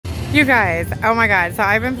You guys, oh my God. So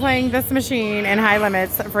I've been playing this machine in high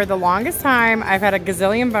limits for the longest time. I've had a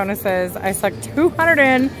gazillion bonuses. I stuck 200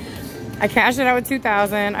 in. I cashed it out with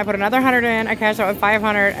 2,000. I put another 100 in. I cashed out with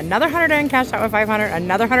 500. Another 100 in, cashed out with 500.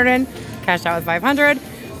 Another 100 in, cashed out with 500.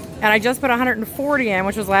 And I just put 140 in,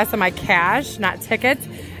 which was last time I cashed, not tickets.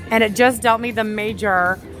 And it just dealt me the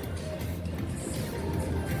major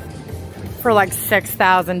for like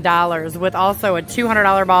 $6,000 with also a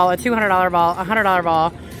 $200 ball, a $200 ball, a $100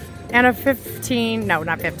 ball, and a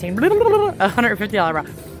 $150 ball.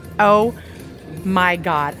 Oh my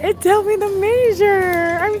God, it dealt me the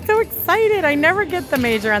major. I'm so excited. I never get the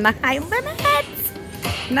major on the high limits.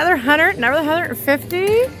 Another 100, another 150.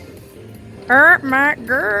 Oh my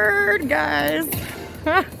God, guys.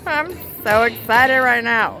 I'm so excited right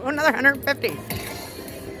now. Another 150.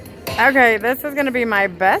 Okay, this is gonna be my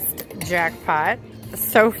best jackpot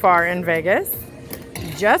so far in Vegas.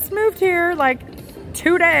 Just moved here like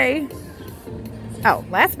today. Oh,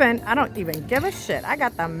 last spin, I don't even give a shit. I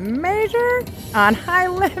got the major on high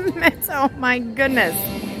limits. Oh my goodness.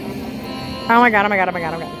 Oh my God, oh my God, oh my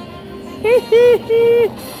God, oh my God.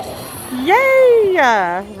 Yay!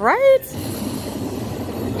 Right?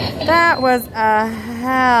 That was a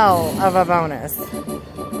hell of a bonus.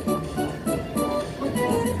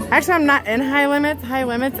 Actually, I'm not in high limits. High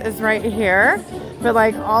limits is right here. But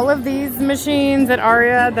like all of these machines at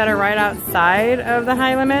Aria that are right outside of the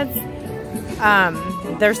high limits,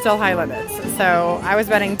 they're still high limits. So I was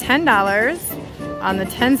betting $10 on the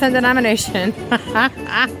 10-cent denomination.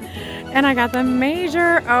 And I got the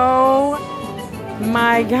major. Oh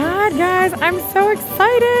my God, guys, I'm so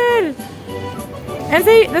excited. And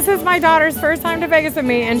see, this is my daughter's first time to Vegas with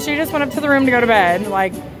me, and she just went up to the room to go to bed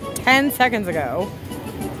like 10 seconds ago.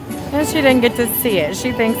 And she didn't get to see it.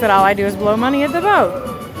 She thinks that all I do is blow money at the boat.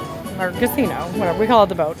 Or casino, whatever, we call it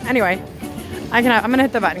the boat. Anyway, I'm gonna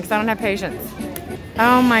hit the button because I don't have patience.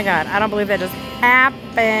 Oh my God, I don't believe that just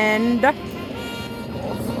happened.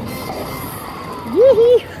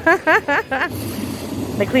 Yee-hee.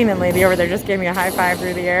 The cleaning lady over there just gave me a high five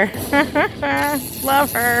through the air.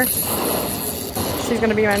 Love her. She's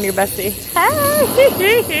gonna be my new bestie.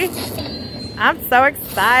 Hey! I'm so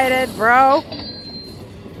excited, bro.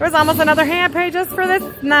 There's almost another hand pay just for this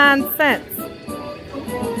nonsense.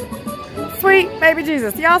 Sweet baby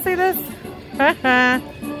Jesus. Y'all see this?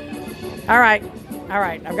 All right.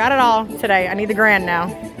 I've got it all today. I need the grand now.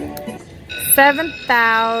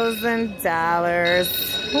 $7,000.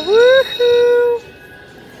 Woohoo!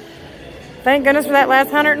 Thank goodness for that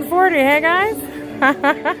last 140, hey guys?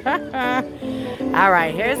 All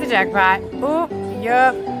right, here's the jackpot. Ooh,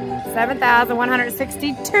 yup.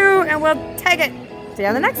 7,162, and we'll take it. See you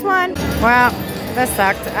on the next one. Well, this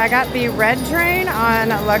sucked. I got the red train on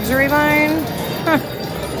luxury line.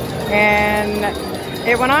 And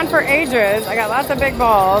it went on for ages. I got lots of big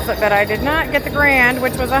balls, but I did not get the grand,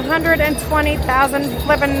 which was 120,000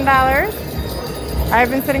 flippin' dollars. I've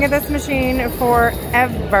been sitting at this machine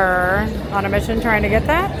forever on a mission trying to get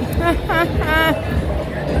that.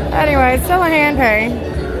 Anyway, still a hand pay.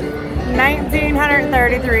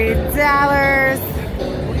 $1,933.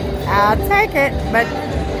 I'll take it, but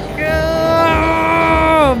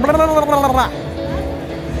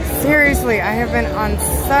seriously, I have been on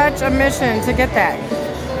such a mission to get that.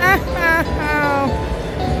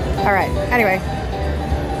 All right, anyway,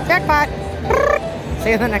 jackpot. See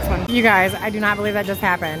you in the next one. You guys, I do not believe that just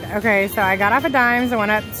happened. Okay, so I got off of dimes. I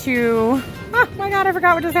went up to, oh my God, I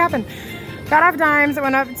forgot what just happened. Got off dimes,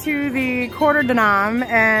 went up to the quarter denom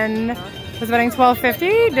and was betting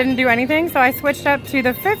 $12.50. Didn't do anything, so I switched up to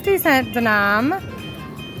the 50-cent denom.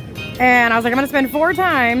 And I was like, I'm gonna spend 4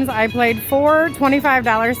 times. I played 4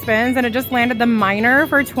 $25 spins and it just landed the minor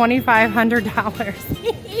for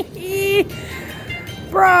 $2,500.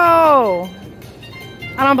 Bro,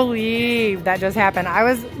 I don't believe that just happened. I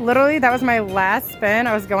was literally, that was my last spin.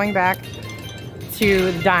 I was going back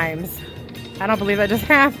to the dimes. I don't believe that just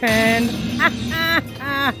happened.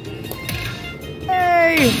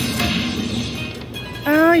 Hey.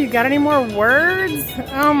 Oh, you got any more words?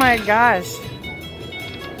 Oh my gosh.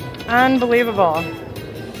 Unbelievable.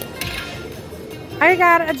 I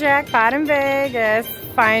got a jackpot in Vegas,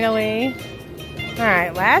 finally. All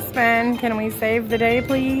right, last spin. Can we save the day,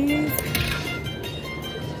 please?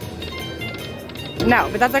 No,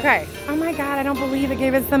 but that's okay. Oh my God, I don't believe it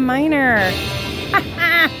gave us the minor.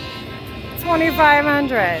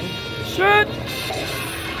 2,500. Shit.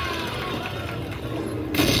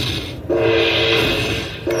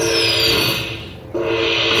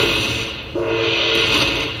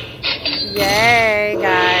 Yay,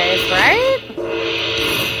 guys, right?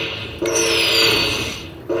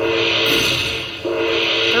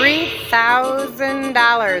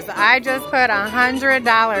 $1,000. I just put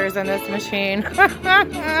 $100 in this machine.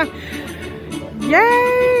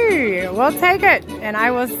 Yay! We'll take it. And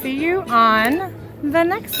I will see you on the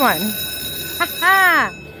next one.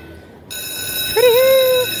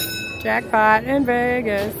 Jackpot in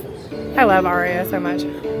Vegas. I love Aria so much.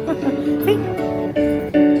 See?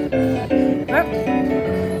 Oh.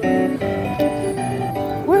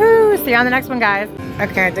 Woohoo! See you on the next one, guys.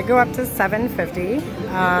 Okay, I did go up to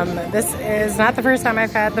 $7.50. This is not the first time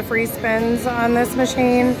I've had the free spins on this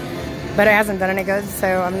machine, but it hasn't done any good,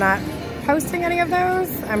 so I'm not posting any of those.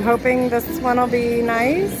 I'm hoping this one will be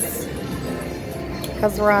nice,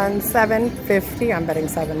 because we're on $7.50. I'm betting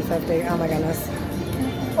 $7.50. Oh my goodness.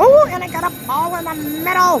 Oh, and I got a ball in the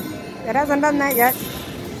middle. It hasn't done that yet.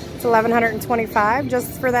 It's $1,125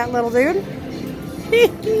 just for that little dude.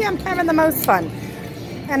 I'm having the most fun.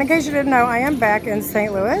 And in case you didn't know, I am back in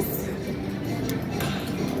St. Louis.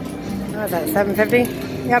 What was that, $7.50?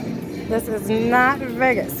 Yep, this is not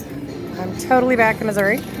Vegas. I'm totally back in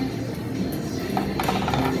Missouri.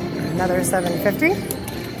 Another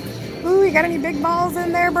 $7.50. Ooh, you got any big balls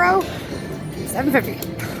in there, bro? $7.50.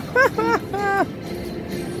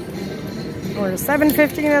 We're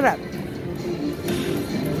 $7.50 it up.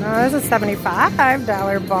 Oh, there's a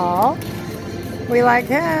 $75 ball. We like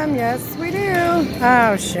him. Yes, we do.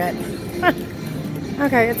 Oh, shit.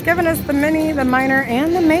 Okay, it's given us the mini, the minor,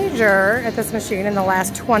 and the major at this machine in the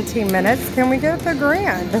last 20 minutes. Can we get the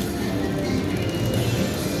grand?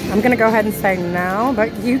 I'm going to go ahead and say no,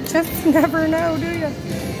 but you just never know, do you?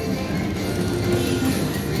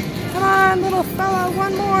 Come on, little fella,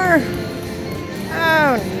 one more.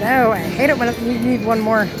 Oh, no, I hate it when you need one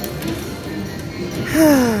more.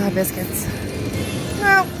 Biscuits.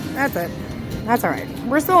 No, that's it. That's all right.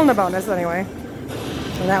 We're still in the bonus anyway.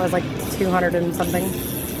 And that was like 200 and something.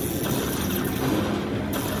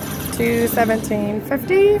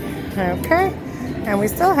 $217.50. Okay. And we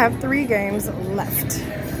still have 3 games left.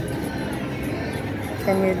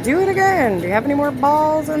 Can you do it again? Do you have any more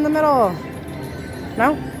balls in the middle?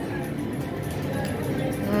 No?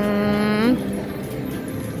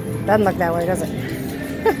 Doesn't look that way, does it?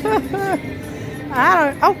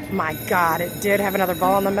 Oh my God, it did have another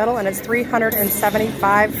ball in the middle, and it's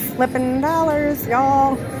 $375 flipping dollars,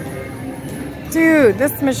 y'all. Dude,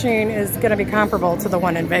 this machine is gonna be comparable to the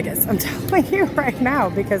one in Vegas. I'm telling you right now,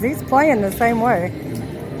 because he's playing the same way.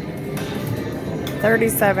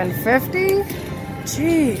 $37.50.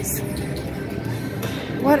 Jeez.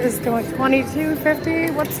 What is going,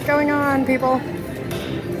 $22.50? What's going on, people?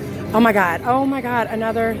 Oh my God,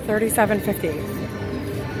 another $37.50.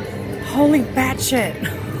 Holy batshit.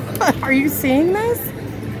 Are you seeing this?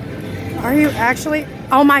 Are you actually?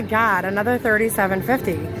 Oh my God, another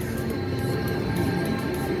 $37.50.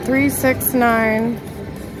 $369.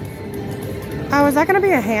 Oh, is that gonna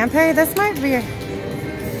be a hand pay? This might be a,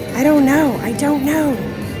 I don't know.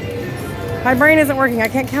 My brain isn't working. I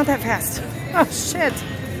can't count that fast. Oh shit.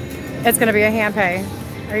 It's gonna be a hand pay.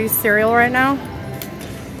 Are you serial right now?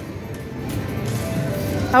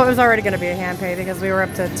 Oh, it was already going to be a hand pay because we were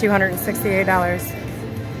up to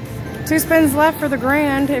 $268. 2 spins left for the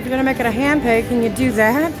grand. If you're going to make it a hand pay, can you do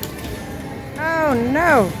that? Oh,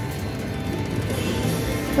 no.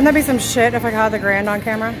 Wouldn't that be some shit if I caught the grand on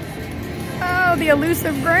camera? Oh, the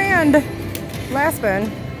elusive grand. Last spin.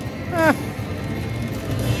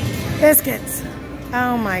 Biscuits.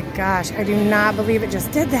 Oh, my gosh. I do not believe it just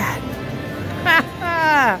did that.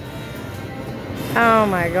 Oh,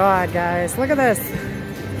 my God, guys. Look at this.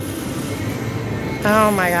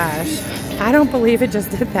 Oh my gosh. I don't believe it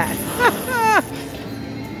just did that.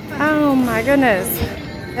 Oh my goodness.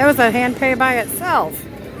 That was a hand pay by itself.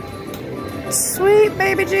 Sweet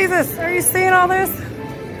baby Jesus. Are you seeing all this?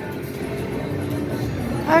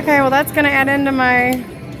 Okay, well that's going to add into my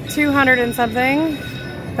 200 and something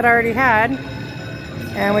that I already had.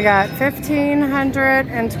 And we got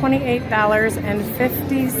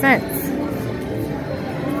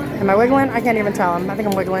 $1,528.50. Am I wiggling? I can't even tell. I think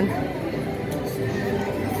I'm wiggling.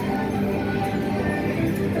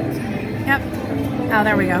 Yep. Oh,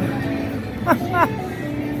 there we go.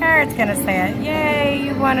 There, it's gonna say it. Yay,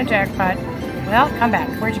 you won a jackpot. Well, come back.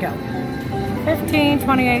 Where'd you go?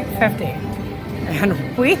 $15.28.50.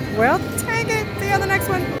 And we will take it. See you on the next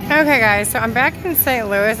one. Okay, guys, so I'm back in St.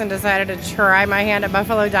 Louis and decided to try my hand at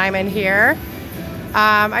Buffalo Diamond here.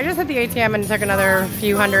 I just hit the ATM and took another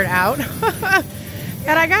few hundred out.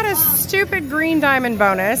 And I got a stupid green diamond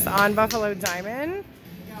bonus on Buffalo Diamond,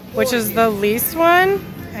 which is the least one.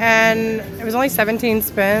 And it was only 17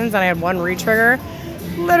 spins and I had 1 retrigger.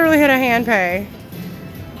 Literally hit a hand pay,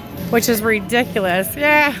 which is ridiculous.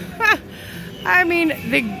 Yeah. I mean,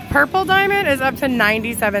 the purple diamond is up to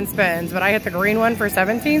 97 spins, but I hit the green one for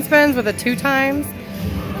 17 spins with it 2 times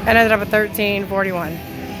and ended up at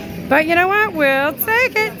 13.41. But you know what? We'll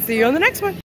take it. See you on the next one.